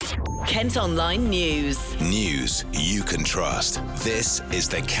Kent Online News. News you can trust. This is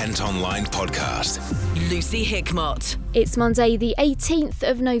the Kent Online Podcast. Lucy Hickmott. It's Monday the 18th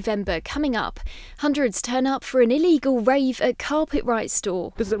of November. Coming up, hundreds turn up for an illegal rave at Carpetright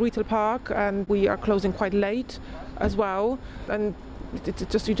store. This is a retail park and we are closing quite late as well. And you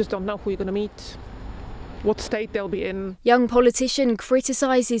just don't know who you're going to meet, what state they'll be in. Young politician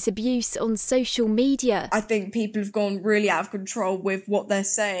criticises abuse on social media. I think people have gone really out of control with what they're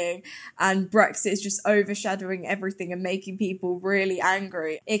saying, and Brexit is just overshadowing everything and making people really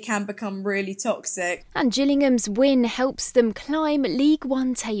angry. It can become really toxic. And Gillingham's win helps them climb League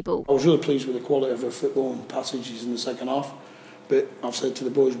One table. I was really pleased with the quality of our football and passages in the second half, but I've said to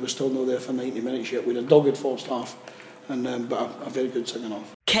the boys we're still not there for 90 minutes yet. We had a dogged first half, and but a very good second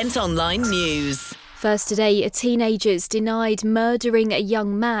half. Kent Online News. First today, a teenager's denied murdering a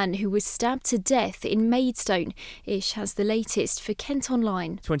young man who was stabbed to death in Maidstone. Ish has the latest for Kent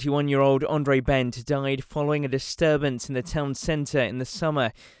Online. 21-year-old Andre Bent died following a disturbance in the town centre in the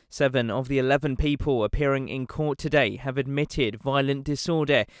summer. 7 of the 11 people appearing in court today have admitted violent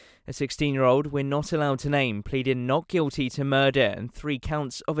disorder. A 16-year-old we're not allowed to name pleaded not guilty to murder and 3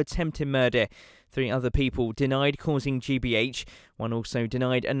 counts of attempted murder. 3 other people denied causing GBH. 1 also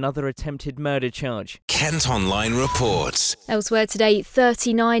denied another attempted murder charge. Kent Online reports. Elsewhere today,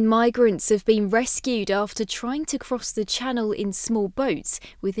 39 migrants have been rescued after trying to cross the channel in small boats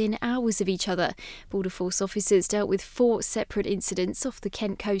within hours of each other. Border Force officers dealt with 4 separate incidents off the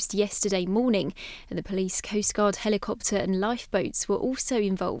Kent coast yesterday morning, and the police, Coast Guard helicopter and lifeboats were also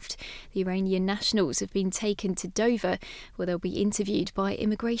involved. The Iranian nationals have been taken to Dover, where they'll be interviewed by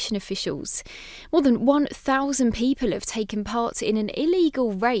immigration officials. More than 1,000 people have taken part in an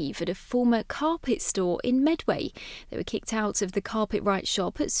illegal rave at a former carpet store in Medway. They were kicked out of the Carpetright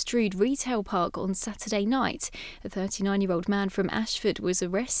shop at Strood Retail Park on Saturday night. A 39-year-old man from Ashford was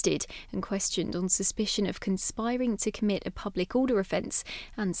arrested and questioned on suspicion of conspiring to commit a public order offence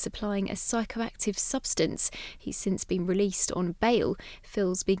and supplying a psychoactive substance. He's since been released on bail.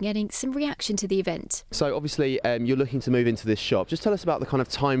 Phil's been getting some reaction to the event. So obviously you're looking to move into this shop. Just tell us about the kind of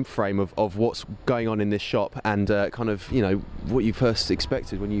time frame of what's going on in this shop and kind of, you know, what you first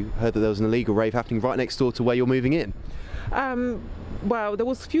expected when you heard that there was an illegal rave happening right next door to where you're moving in. Well, there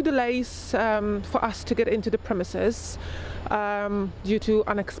was a few delays for us to get into the premises due to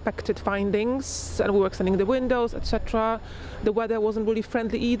unexpected findings, and we were extending the windows, etc. The weather wasn't really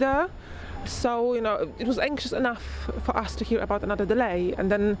friendly either. So, you know, it was anxious enough for us to hear about another delay.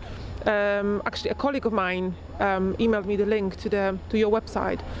 And then actually a colleague of mine emailed me the link to your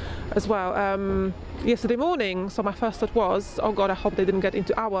website as well yesterday morning. So my first thought was, oh God, I hope they didn't get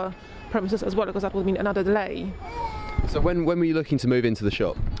into our premises as well, because that would mean another delay. So when were you looking to move into the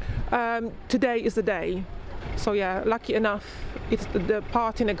shop? Today is the day. So yeah, lucky enough, it's the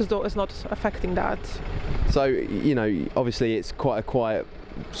party next door is not affecting that. So, you know, obviously it's quite a quiet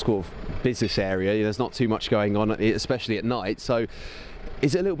sort of business area. There's not too much going on, especially at night. So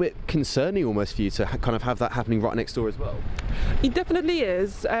is it a little bit concerning almost for you to kind of have that happening right next door as well? It definitely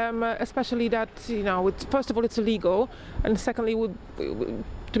is, especially that, you know, first of all, it's illegal, and secondly,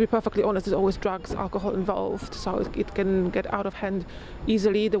 to be perfectly honest, there's always drugs, alcohol involved, so it can get out of hand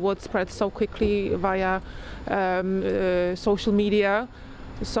easily. The word spreads so quickly via social media.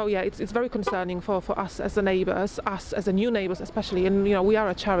 So yeah, it's very concerning for us as the neighbours, us as the new neighbours especially, and you know, we are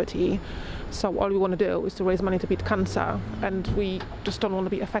a charity, so all we want to do is to raise money to beat cancer, and we just don't want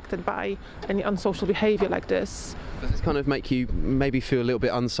to be affected by any unsocial behaviour like this. Does this kind of make you maybe feel a little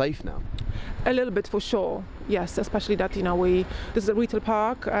bit unsafe now? A little bit for sure, yes, especially that, you know, this is a retail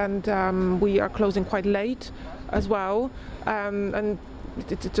park and we are closing quite late as well, and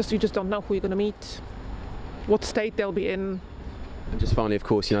you just don't know who you're going to meet, what state they'll be in. And just finally, of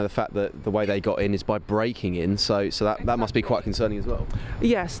course, you know, the fact that the way they got in is by breaking in, so that must be quite concerning as well.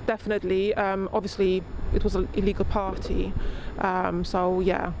 Yes, definitely. Obviously, it was an illegal party, so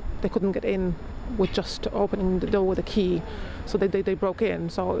yeah, they couldn't get in with just opening the door with a key, so they broke in.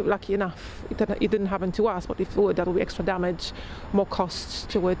 So lucky enough, it didn't happen to us, but if it would, that would be extra damage, more costs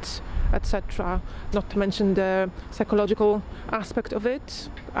to it, etc. Not to mention the psychological aspect of it,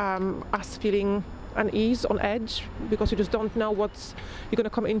 us feeling unease, on edge, because you just don't know what you're going to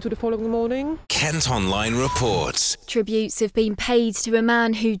come into the following morning. Kent Online reports. Tributes have been paid to a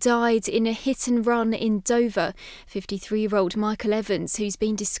man who died in a hit and run in Dover. 53-year-old Michael Evans, who's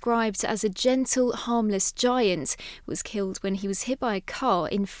been described as a gentle, harmless giant, was killed when he was hit by a car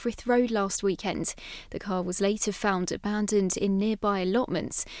in Frith Road last weekend. The car was later found abandoned in nearby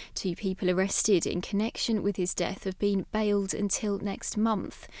allotments. 2 people arrested in connection with his death have been bailed until next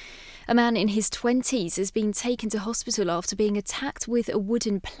month. A man in his 20s has been taken to hospital after being attacked with a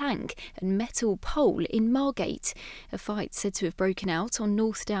wooden plank and metal pole in Margate. A fight said to have broken out on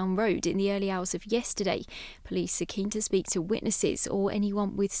North Down Road in the early hours of yesterday. Police are keen to speak to witnesses or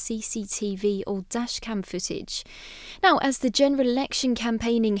anyone with CCTV or dashcam footage. Now, as the general election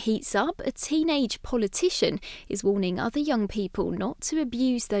campaigning heats up, a teenage politician is warning other young people not to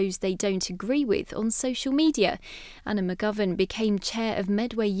abuse those they don't agree with on social media. Anna McGovern became chair of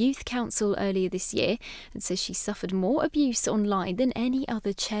Medway Youth Council earlier this year and says she suffered more abuse online than any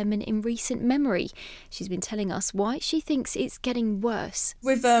other chairman in recent memory. She's been telling us why she thinks it's getting worse.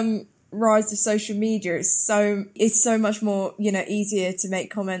 With rise of social media, it's so much more, easier to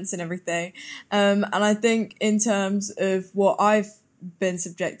make comments and everything. And I think in terms of what I've been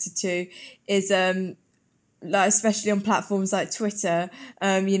subjected to is especially on platforms like Twitter,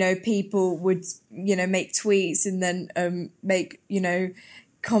 people would, make tweets and then make,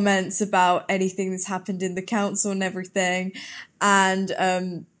 comments about anything that's happened in the council and everything, and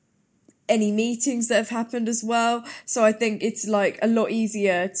any meetings that have happened as well. So I think it's like a lot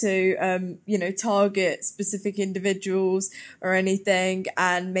easier to, target specific individuals or anything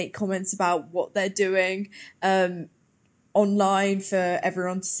and make comments about what they're doing online for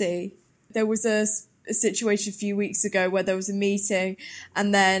everyone to see. There was a situation a few weeks ago where there was a meeting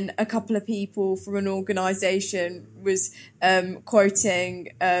and then a couple of people from an organisation was quoting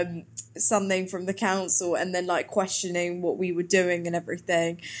something from the council and then questioning what we were doing and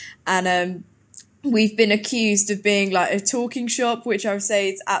everything. And we've been accused of being like a talking shop, which I would say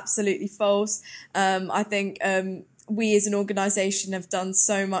is absolutely false. I think we as an organisation have done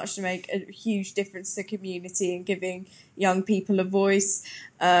so much to make a huge difference to the community and giving young people a voice.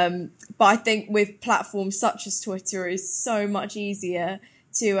 But I think with platforms such as Twitter, it's so much easier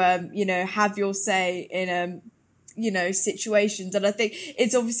to, have your say in, situations. And I think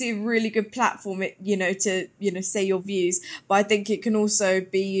it's obviously a really good platform, to, say your views. But I think it can also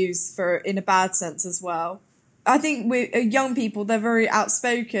be used in a bad sense as well. I think with young people, they're very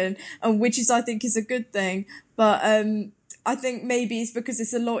outspoken, which I think is a good thing. But I think maybe it's because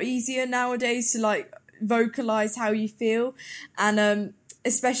it's a lot easier nowadays to vocalize how you feel, and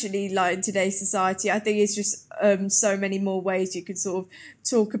especially in today's society, I think it's just so many more ways you can sort of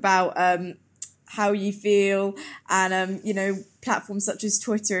talk about how you feel, and platforms such as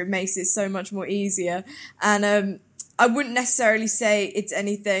Twitter, it makes it so much more easier. And I wouldn't necessarily say it's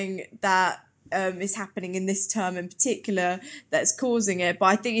anything that is happening in this term in particular that's causing it, but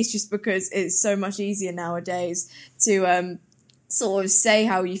I think it's just because it's so much easier nowadays to sort of say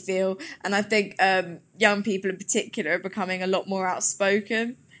how you feel. And I think young people in particular are becoming a lot more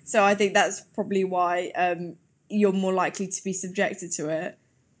outspoken, so I think that's probably why you're more likely to be subjected to it.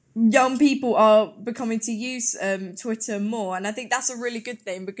 Young people are becoming to use Twitter more, and I think that's a really good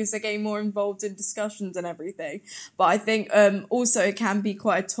thing because they're getting more involved in discussions and everything. But I think also it can be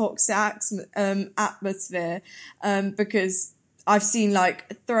quite a toxic atmosphere because I've seen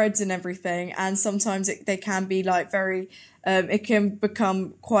threads and everything, and sometimes they can be very it can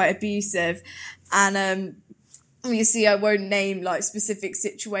become quite abusive. And obviously I won't name specific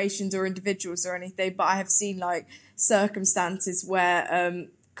situations or individuals or anything, but I have seen circumstances where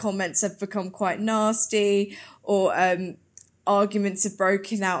comments have become quite nasty, or arguments have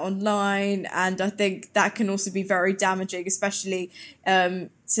broken out online, and I think that can also be very damaging, especially to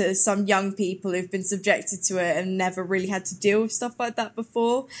some young people who've been subjected to it and never really had to deal with stuff like that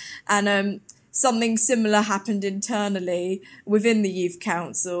before. And something similar happened internally within the youth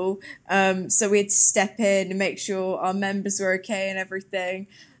council, so we had to step in and make sure our members were okay and everything.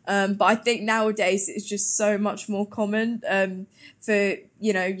 But I think nowadays it's just so much more common for,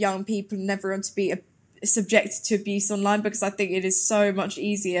 young people and everyone to be subjected to abuse online, because I think it is so much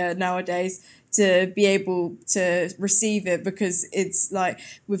easier nowadays to be able to receive it, because it's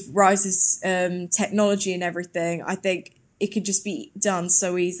with rises technology and everything, I think it could just be done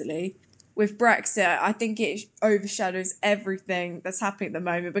so easily. With Brexit, I think it overshadows everything that's happening at the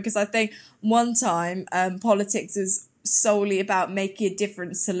moment, because I think one time politics is solely about making a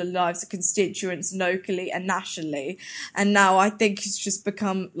difference to the lives of constituents locally and nationally, and now I think it's just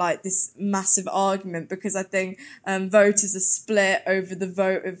become this massive argument, because I think voters are split over the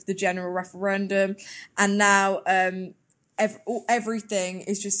vote of the general referendum, and now everything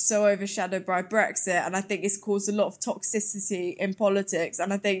is just so overshadowed by Brexit, and I think it's caused a lot of toxicity in politics,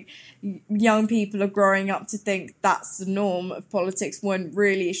 and I think young people are growing up to think that's the norm of politics, when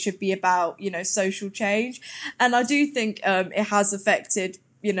really it should be about social change. And I do think it has affected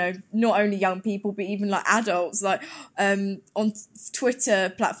not only young people, but even like adults, like on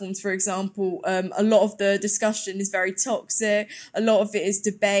Twitter platforms, for example, a lot of the discussion is very toxic. A lot of it is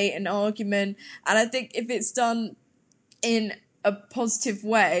debate and argument. And I think if it's done in a positive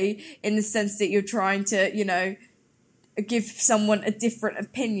way, in the sense that you're trying to, give someone a different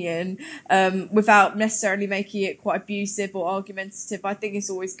opinion without necessarily making it quite abusive or argumentative, I think it's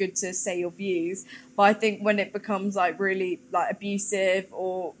always good to say your views. But I think when it becomes like really like abusive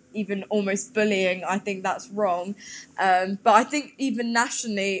or even almost bullying, I think that's wrong. But I think even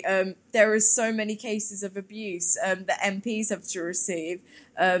nationally, there is so many cases of abuse that MPs have to receive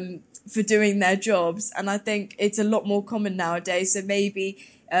for doing their jobs. And I think it's a lot more common nowadays. So maybe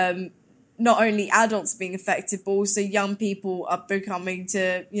not only adults being affected, but also young people are becoming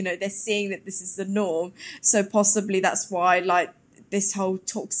they're seeing that this is the norm. So possibly that's why like this whole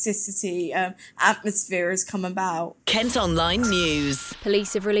toxicity atmosphere has come about. Kent Online News.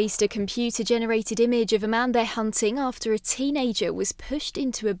 Police have released a computer-generated image of a man they're hunting after a teenager was pushed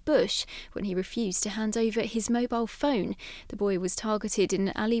into a bush when he refused to hand over his mobile phone. The boy was targeted in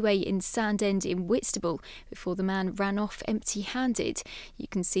an alleyway in Sandend in Whitstable before the man ran off empty-handed. You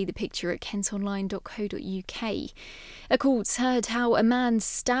can see the picture at kentonline.co.uk. A court's heard how a man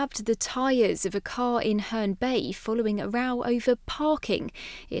stabbed the tyres of a car in Herne Bay following a row over parking.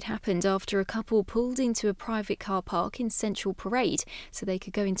 It happened after a couple pulled into a private car park in Central Parade so they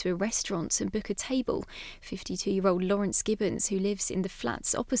could go into a restaurant and book a table. 52-year-old Lawrence Gibbons, who lives in the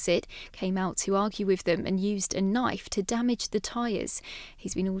flats opposite, came out to argue with them and used a knife to damage the tyres.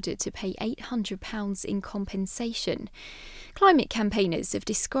 He's been ordered to pay £800 in compensation. Climate campaigners have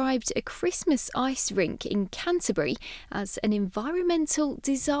described a Christmas ice rink in Canterbury as an environmental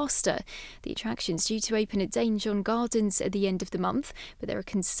disaster. The attraction's due to open at Dane John Gardens at the end of the month, but there are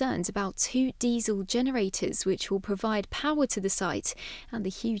concerns about 2 diesel generators which will provide power to the site and the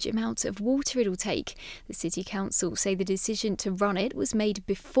huge amount of water it'll take. The City Council say the decision to run it was made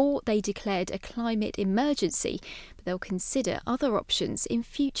before they declared a climate emergency, but they'll consider other options in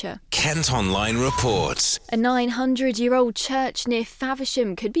future. Kent Online reports. A 900-year-old church near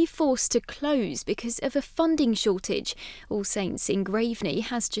Faversham could be forced to close because of a funding shortage. All Saints in Graveney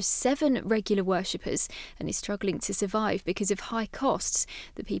has just 7 regular worshippers and is struggling to survive because of high costs.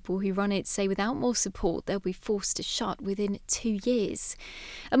 The people who run it say without more support they'll be forced to shut within 2 years.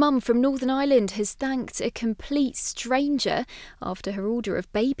 A mum from Northern Ireland has thanked a complete stranger after her order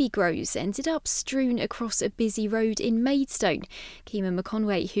of baby grows ended up strewn across a busy road in Maidstone. Keema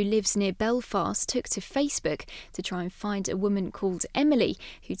McConway, who lives near Belfast, took to Facebook to try and find a woman called Emily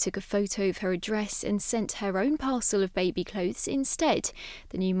who took a photo of her address and sent her own parcel of baby clothes instead.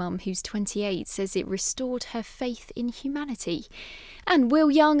 The new mum, who's 28, says it restored her faith in humanity. And Will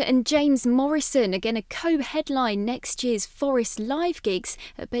Young and James Morrison are going to co-headline next year's Forest Live gigs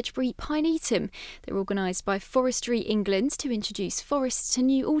at Bedgebury Pinetum. They're organised by Forestry England to introduce forests to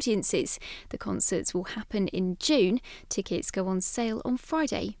new audiences. The concerts will happen in June. Tickets go on sale on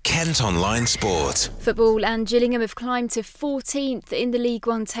Friday. Kent Online Sport. Football, and Gillingham have climbed to 14th in the League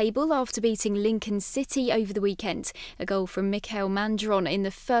One table after beating Lincoln City over the weekend. A goal from Mikael Mandron in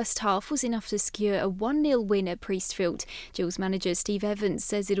the first half was enough to secure a 1-0 win at Priestfield. Gills manager Steve Evans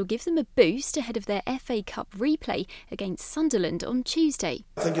says it'll give them a boost ahead of their FA Cup replay against Sunderland on Tuesday.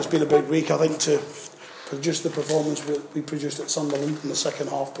 I think it's been a big week, I think, to produce the performance we produced at Sunderland in the second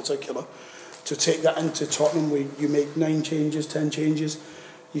half particular. To take that into Tottenham, you make 9 changes, 10 changes.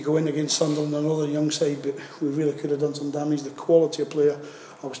 You go in against Sunderland, another young side, but we really could have done some damage. The quality of player,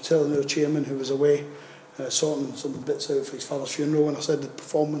 I was telling our chairman who was away, sorting some bits out for his father's funeral, and I said the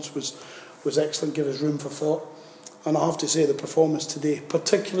performance was excellent, give us room for thought. And I have to say the performance today,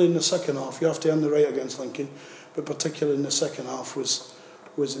 particularly in the second half, you have to earn the right against Lincoln, but particularly in the second half was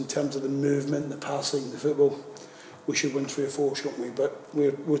in terms of the movement, the passing, the football. We should win 3 or 4, shouldn't we? But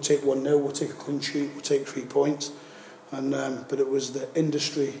we'll take 1-0, we'll take a clean sheet, we'll take 3 points. And but it was the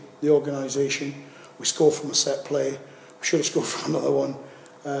industry, the organisation. We scored from a set play. We should have scored from another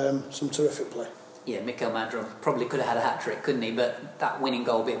one. Some terrific play. Yeah, Mikael Mandron probably could have had a hat-trick, couldn't he? But that winning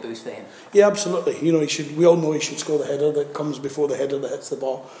goal will be a boost for him. Yeah, absolutely. You know, we all know he should score the header that comes before the header that hits the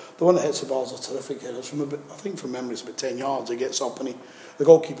ball. The one that hits the ball is a terrific header. From I think from memory it's about 10 yards. He gets up and the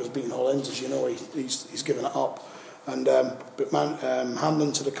goalkeeper's beating all ends, as you know. He's given it up. And but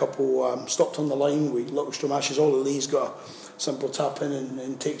Hanlon to the couple stopped on the line with Luckstrom Ashes. All of Lee's got a simple tap in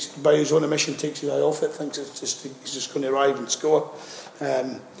and takes by his own admission takes his eye off it. Thinks he's just going to arrive and score.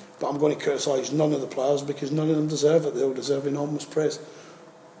 But I'm going to criticise none of the players because none of them deserve it. They all deserve enormous praise.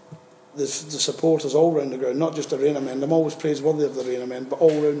 The supporters all round the ground, not just the Arena men. I'm always praiseworthy of the Arena men, but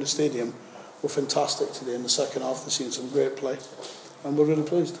all round the stadium were fantastic today in the second half. They've seen some great play. and we're really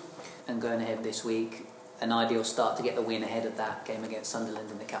pleased. And going ahead this week, an ideal start to get the win ahead of that game against Sunderland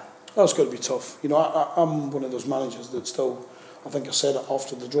in the Cup. That's going to be tough. You know, I'm one of those managers that still, I think I said it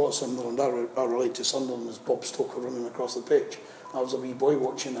after the draw at Sunderland, I relate to Sunderland as Bob Stoker running across the pitch. I was a wee boy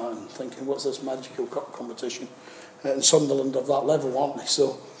watching that and thinking, what's this magical cup competition? And Sunderland of that level, aren't they?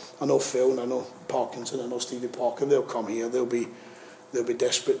 So I know Phil and I know Parkinson, I know Stevie Parker, they'll come here, they'll be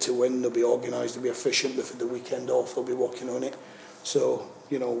desperate to win, they'll be organised, they'll be efficient before the weekend off, they'll be working on it. So,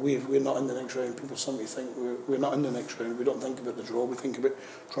 you know, we're not in the next round. People sometimes think we're not in the next round. We don't think about the draw. We think about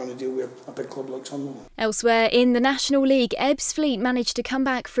trying to deal with a big club like Sunderland. Elsewhere in the National League, Ebbsfleet managed to come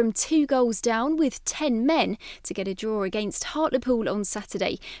back from 2 goals down with 10 men to get a draw against Hartlepool on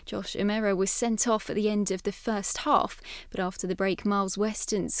Saturday. Josh O'Meara was sent off at the end of the first half, but after the break, Miles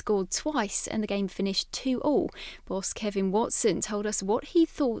Weston scored twice and the game finished 2-2. Boss Kevin Watson told us what he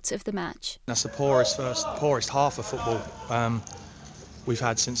thought of the match. That's the poorest half of football we've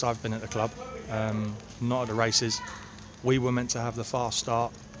had since I've been at the club, not at the races. We were meant to have the fast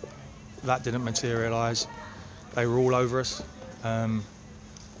start. That didn't materialise. They were all over us.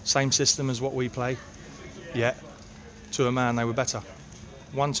 Same system as what we play, yet to a man they were better.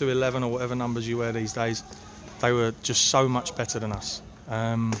 1 to 11 or whatever numbers you wear these days, they were just so much better than us.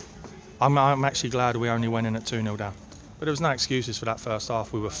 I'm actually glad we only went in at 2-0 down. But there was no excuses for that first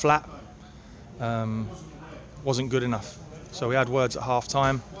half. We were flat, wasn't good enough. So we had words at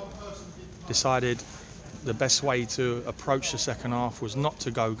half-time, decided the best way to approach the second half was not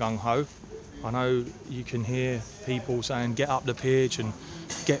to go gung-ho. I know you can hear people saying get up the pitch and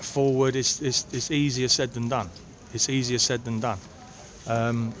get forward. It's easier said than done. It's easier said than done.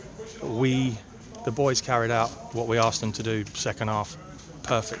 The boys carried out what we asked them to do second half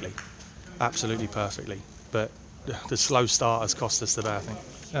perfectly, absolutely perfectly. But the slow start has cost us today, I think.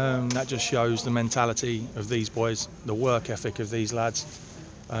 That just shows the mentality of these boys, the work ethic of these lads.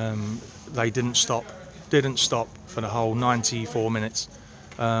 They didn't stop for the whole 94 minutes.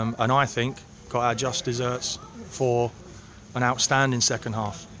 And I think got our just desserts for an outstanding second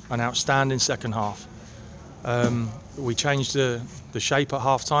half. We changed the shape at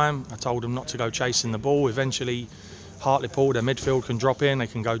half-time. I told them not to go chasing the ball. Eventually, Hartlepool, their midfield can drop in, they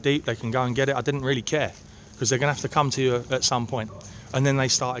can go deep, they can go and get it. I didn't really care because they're going to have to come to you at some point. And then they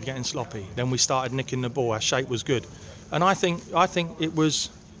started getting sloppy. Then we started nicking the ball. Our shape was good. And I think it was,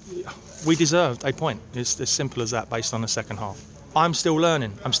 we deserved a point. It's as simple as that based on the second half. I'm still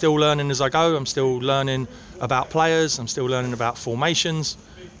learning. I'm still learning as I go. I'm still learning about players. I'm still learning about formations.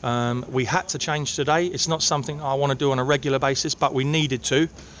 We had to change today. It's not something I want to do on a regular basis, but we needed to.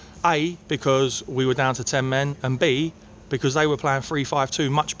 A, because we were down to 10 men, and B, because they were playing 3-5-2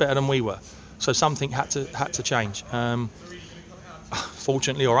 much better than we were. So something had to change.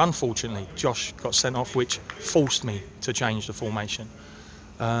 Fortunately or unfortunately, Josh got sent off, which forced me to change the formation.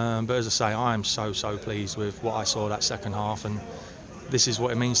 But as I say, I am so pleased with what I saw that second half, and this is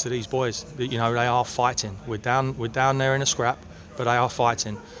what it means to these boys. You know, they are fighting. We're down there in a scrap, but they are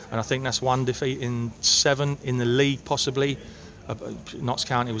fighting. And I think that's 1 defeat in 7 in the league, possibly. Notts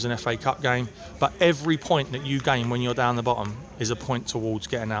County was an FA Cup game, but every point that you gain when you're down the bottom is a point towards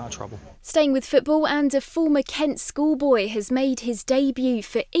getting out of trouble. Staying with football, and a former Kent schoolboy has made his debut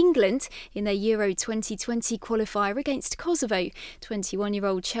for England in their Euro 2020 qualifier against Kosovo.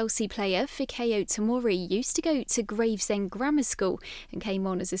 21-year-old Chelsea player Fikayo Tomori used to go to Gravesend Grammar School and came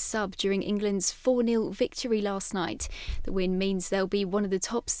on as a sub during England's 4-0 victory last night. The win means they'll be one of the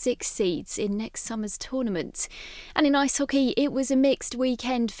top 6 seeds in next summer's tournament. And in ice hockey, it was a mixed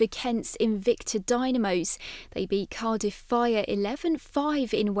weekend for Kent's Invicta Dynamos. They beat Cardiff Fire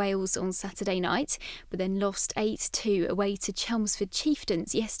 11-5 in Wales on Saturday night, but then lost 8-2 away to Chelmsford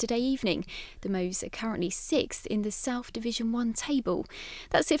Chieftains yesterday evening. The Moes are currently 6th in the South Division 1 table.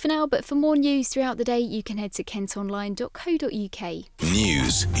 That's it for now, but for more news throughout the day, you can head to kentonline.co.uk.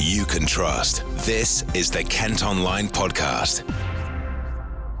 News you can trust. This is the Kent Online Podcast.